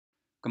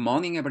Good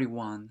morning,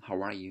 everyone.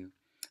 How are you?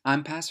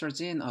 I'm Pastor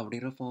Jin of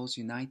Little Falls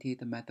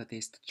United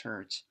Methodist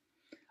Church.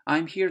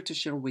 I'm here to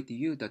share with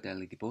you the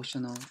daily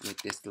devotional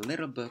with this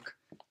little book,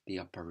 The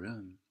Upper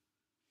Room.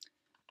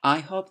 I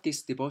hope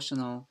this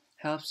devotional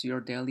helps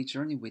your daily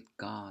journey with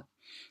God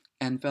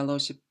and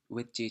fellowship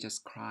with Jesus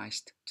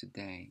Christ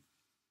today.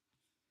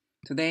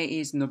 Today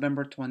is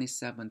November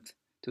 27th,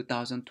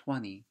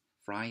 2020,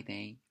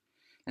 Friday,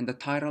 and the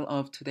title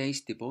of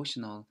today's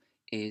devotional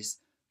is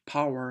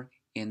Power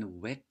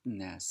in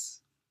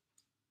Weakness.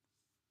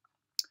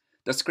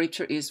 The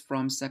scripture is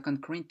from 2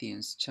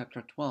 Corinthians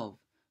chapter 12,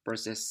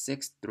 verses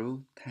 6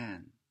 through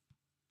 10.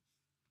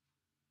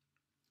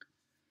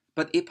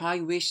 But if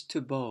I wish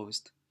to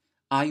boast,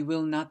 I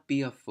will not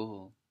be a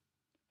fool,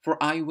 for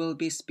I will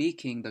be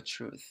speaking the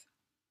truth.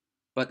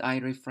 But I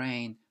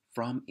refrain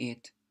from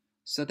it,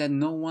 so that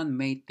no one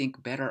may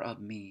think better of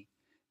me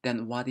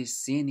than what is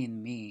seen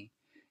in me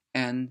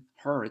and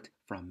heard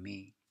from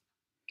me,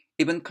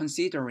 even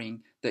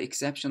considering the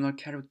exceptional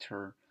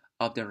character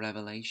of the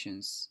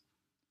revelations.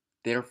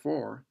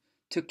 Therefore,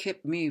 to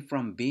keep me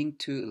from being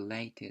too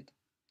elated,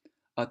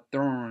 a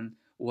thorn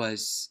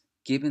was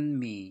given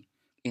me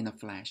in the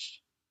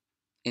flesh,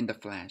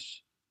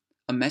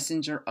 a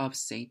messenger of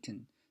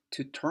Satan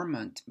to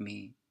torment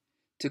me,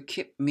 to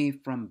keep me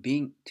from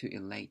being too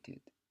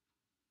elated.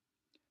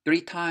 3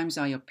 times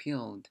I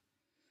appealed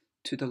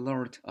to the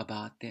Lord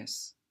about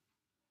this,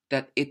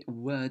 that it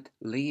would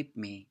leave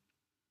me.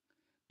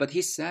 But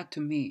he said to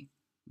me,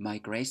 My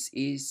grace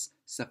is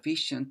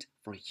sufficient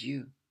for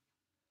you,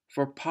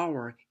 for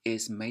power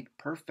is made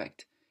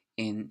perfect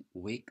in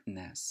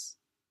weakness.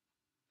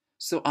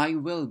 So I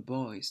will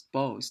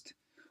boast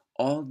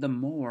all the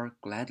more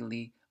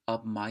gladly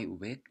of my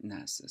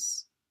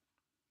weaknesses,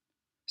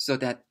 so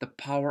that the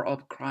power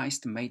of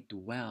Christ may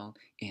dwell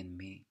in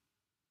me.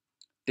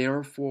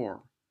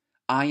 Therefore,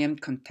 I am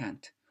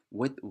content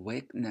with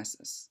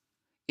weaknesses,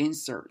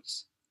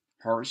 insults,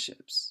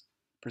 hardships,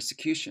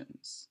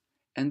 persecutions,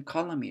 and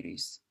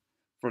calamities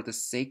for the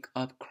sake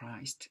of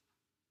Christ.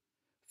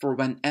 For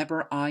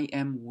whenever I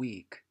am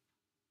weak,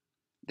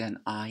 then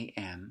I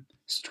am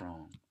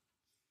strong.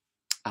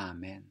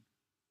 Amen.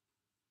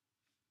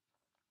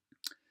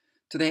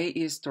 Today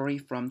is a story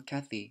from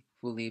Kathy,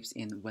 who lives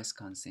in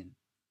Wisconsin.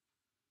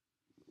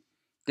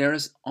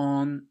 There's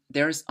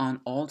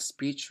an old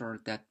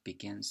preacher that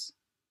begins,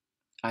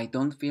 I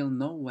don't feel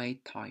no way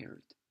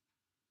tired.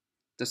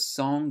 The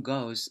song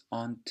goes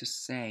on to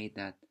say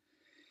that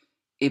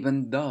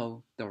even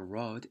though the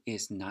road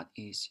is not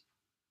easy,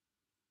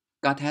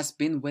 God has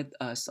been with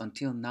us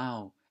until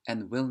now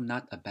and will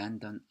not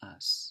abandon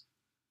us.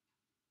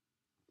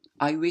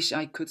 I wish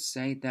I could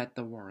say that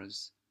the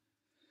words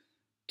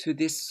to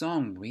this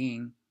song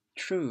ring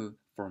true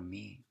for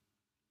me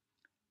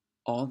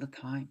all the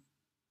time.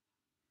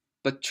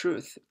 But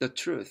the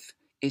truth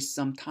is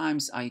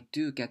sometimes I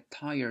do get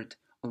tired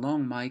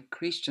along my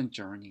Christian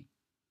journey.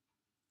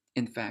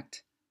 In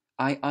fact,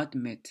 I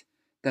admit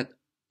that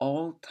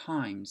all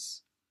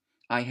times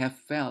I have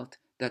felt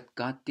that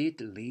God did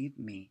leave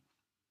me.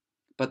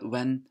 But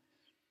when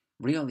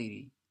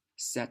reality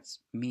sets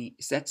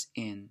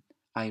in,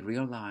 I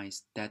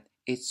realize that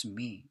it's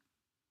me,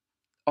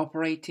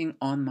 operating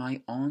on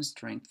my own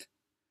strength,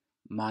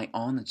 my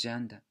own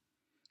agenda,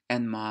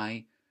 and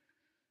my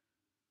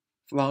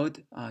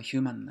flawed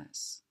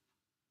humanness,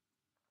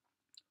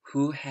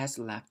 who has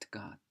left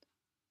God.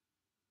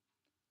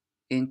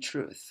 In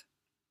truth,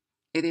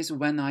 it is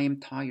when I am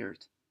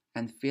tired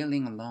and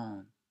feeling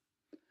alone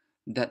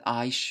that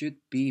I should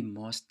be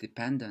most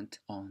dependent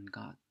on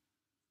God.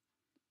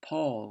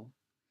 Paul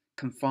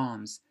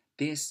confirms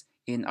this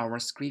in our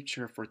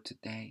scripture for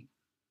today.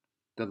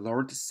 The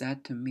Lord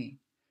said to me,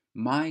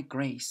 My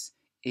grace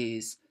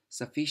is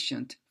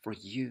sufficient for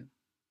you,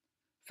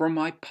 for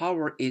my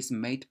power is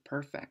made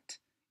perfect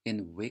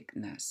in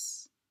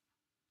weakness.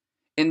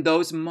 In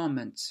those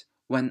moments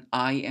when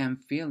I am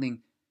feeling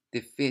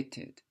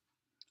defeated,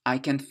 I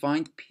can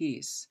find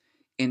peace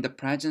in the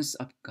presence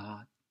of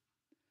God.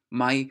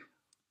 My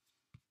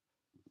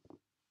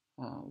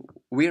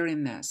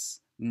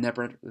weariness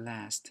never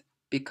lasts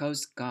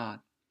because God,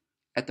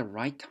 at the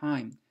right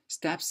time,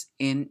 steps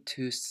in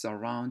to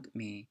surround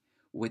me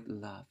with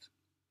love.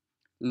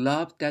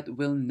 Love that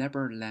will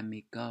never let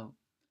me go.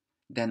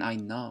 Then I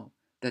know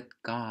that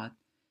God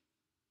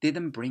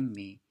didn't bring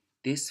me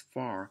this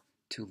far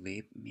to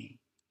leave me.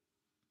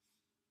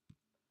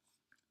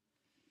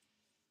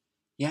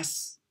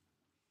 Yes,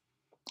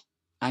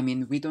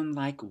 we don't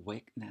like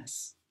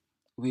weakness.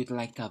 We'd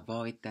like to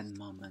avoid that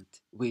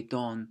moment. We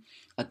don't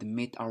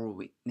admit our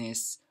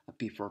weakness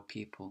before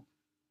people.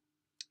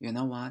 You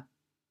know what?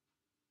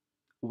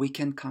 We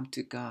can come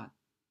to God,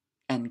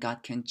 and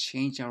God can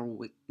change our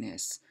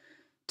weakness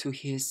to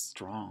His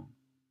strength.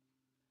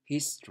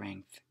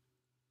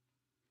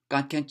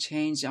 God can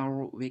change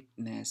our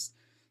weakness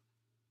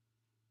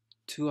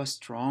to a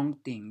strong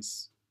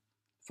things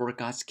for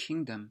God's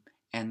kingdom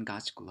and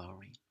God's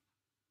glory.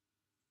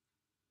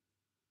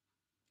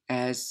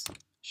 As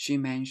she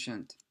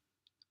mentioned,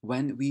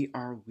 when we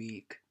are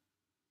weak,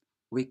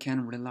 we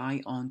can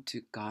rely on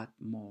to God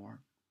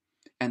more,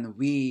 and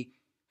we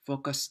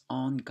focus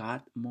on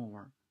God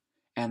more,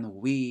 and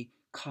we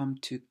come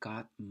to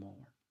God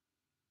more.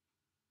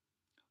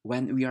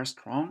 When we are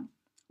strong,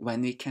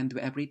 when we can do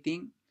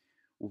everything,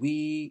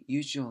 we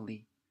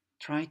usually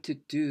try to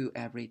do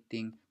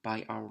everything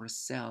by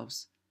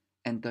ourselves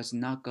and does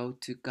not go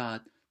to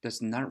God,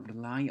 does not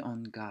rely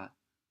on God.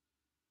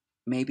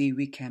 Maybe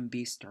we can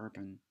be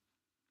stubborn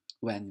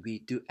when we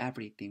do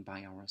everything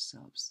by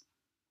ourselves.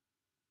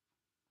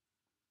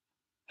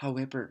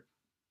 However,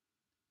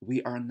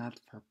 we are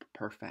not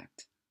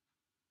perfect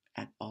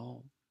at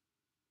all.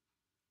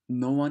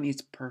 No one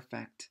is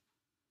perfect.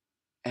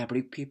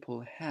 Every person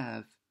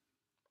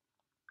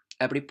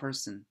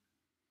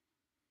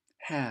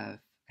have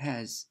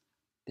has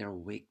their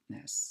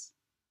weakness.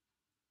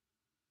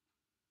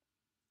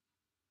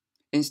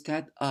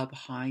 Instead of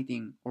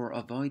hiding or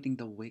avoiding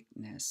the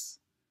weakness,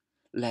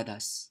 let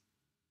us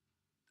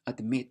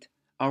admit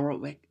our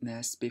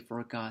weakness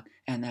before God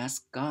and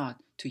ask God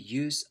to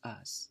use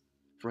us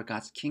for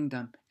God's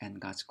kingdom and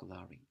God's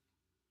glory.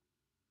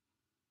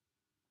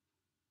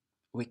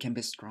 We can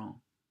be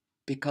strong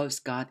because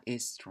God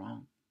is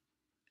strong,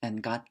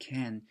 and God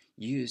can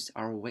use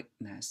our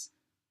weakness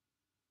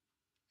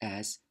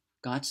as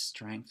God's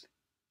strength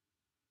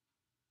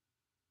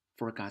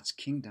for God's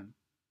kingdom,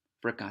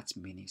 for God's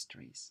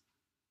ministries.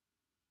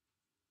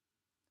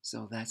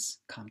 So let's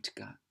come to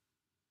God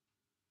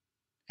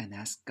and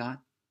ask God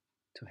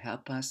to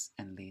help us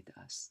and lead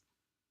us.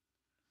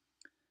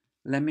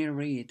 Let me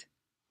read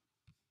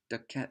the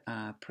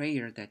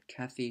prayer that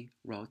Kathy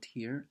wrote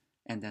here,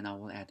 and then I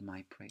will add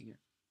my prayer.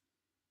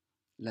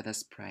 Let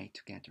us pray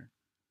together.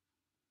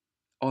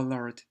 O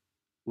Lord,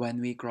 when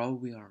we grow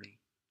weary,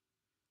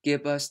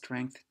 give us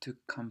strength to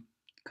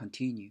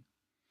continue,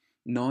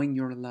 knowing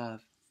your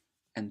love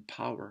and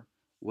power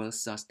will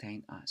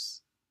sustain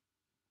us.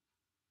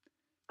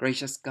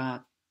 Gracious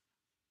God,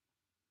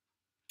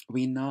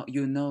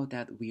 you know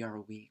that we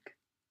are weak.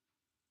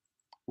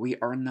 We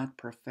are not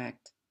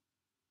perfect,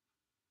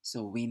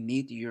 so we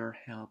need your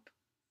help,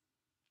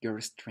 your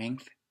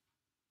strength,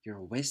 your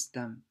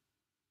wisdom,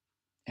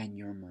 and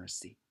your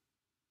mercy.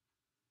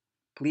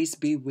 Please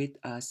be with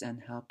us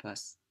and help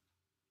us,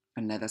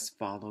 and let us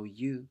follow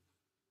you,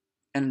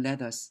 and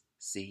let us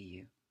see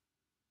you.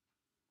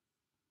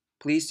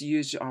 Please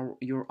use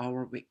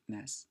our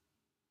weakness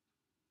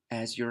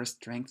as your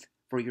strength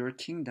for your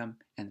kingdom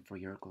and for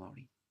your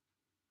glory.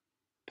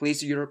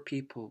 Please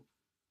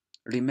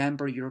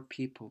remember your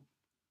people,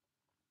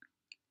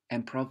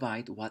 and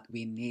provide what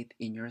we need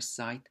in your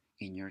sight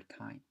in your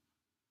time.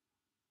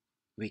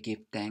 We give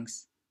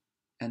thanks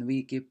and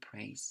we give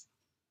praise.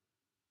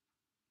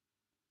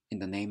 In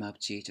the name of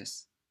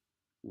Jesus,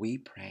 we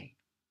pray.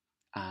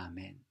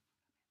 Amen.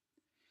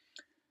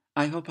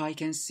 I hope I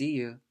can see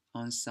you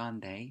on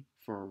Sunday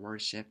for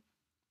worship.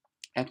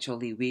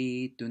 Actually,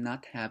 we do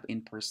not have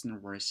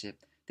in-person worship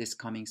this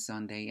coming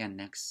Sunday and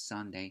next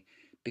Sunday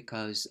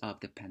because of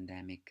the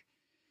pandemic.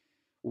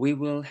 We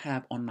will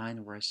have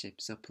online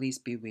worship, so please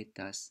be with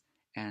us,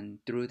 and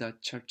through the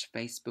church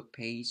Facebook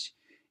page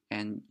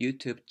and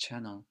YouTube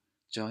channel,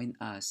 join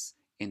us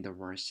in the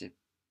worship.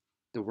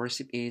 The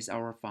worship is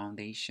our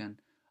foundation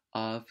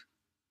of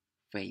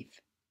faith.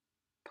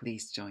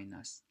 Please join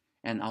us,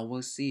 and I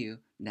will see you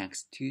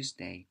next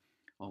Tuesday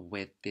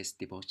with this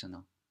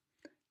devotional.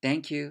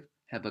 Thank you.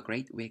 Have a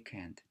great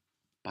weekend.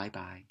 Bye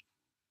bye.